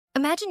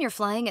Imagine you're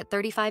flying at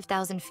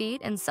 35,000 feet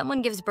and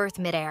someone gives birth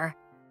midair.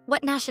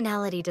 What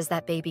nationality does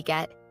that baby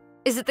get?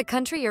 Is it the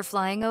country you're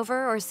flying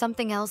over or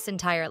something else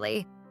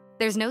entirely?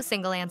 There's no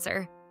single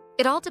answer.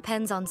 It all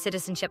depends on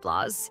citizenship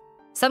laws.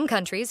 Some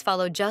countries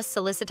follow just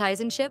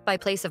solicitizenship by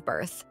place of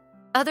birth.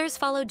 Others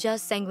follow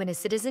just sanguinis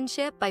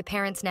citizenship by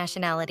parents'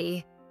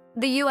 nationality.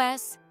 The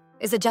US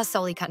is a just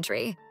soli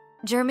country.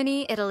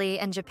 Germany, Italy,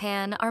 and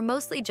Japan are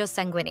mostly just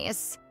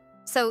sanguinis.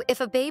 So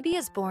if a baby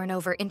is born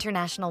over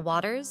international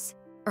waters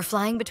or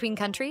flying between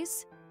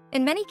countries,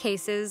 in many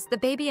cases, the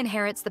baby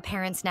inherits the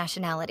parent's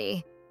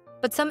nationality.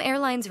 But some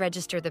airlines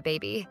register the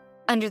baby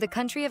under the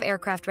country of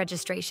aircraft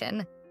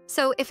registration.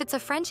 So if it's a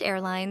French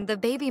airline, the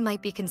baby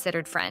might be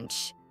considered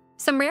French.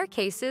 Some rare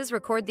cases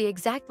record the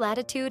exact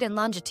latitude and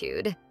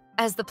longitude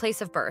as the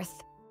place of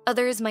birth.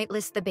 Others might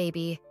list the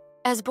baby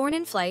as born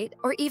in flight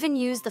or even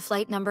use the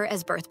flight number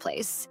as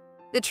birthplace.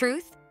 The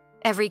truth?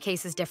 Every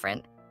case is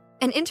different.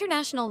 And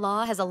international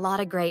law has a lot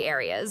of gray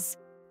areas.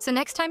 So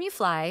next time you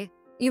fly,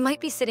 you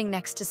might be sitting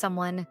next to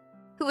someone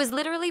who was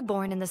literally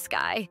born in the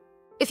sky.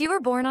 If you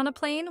were born on a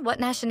plane, what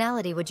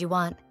nationality would you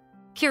want?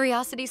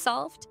 Curiosity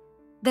solved?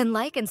 Then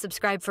like and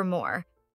subscribe for more.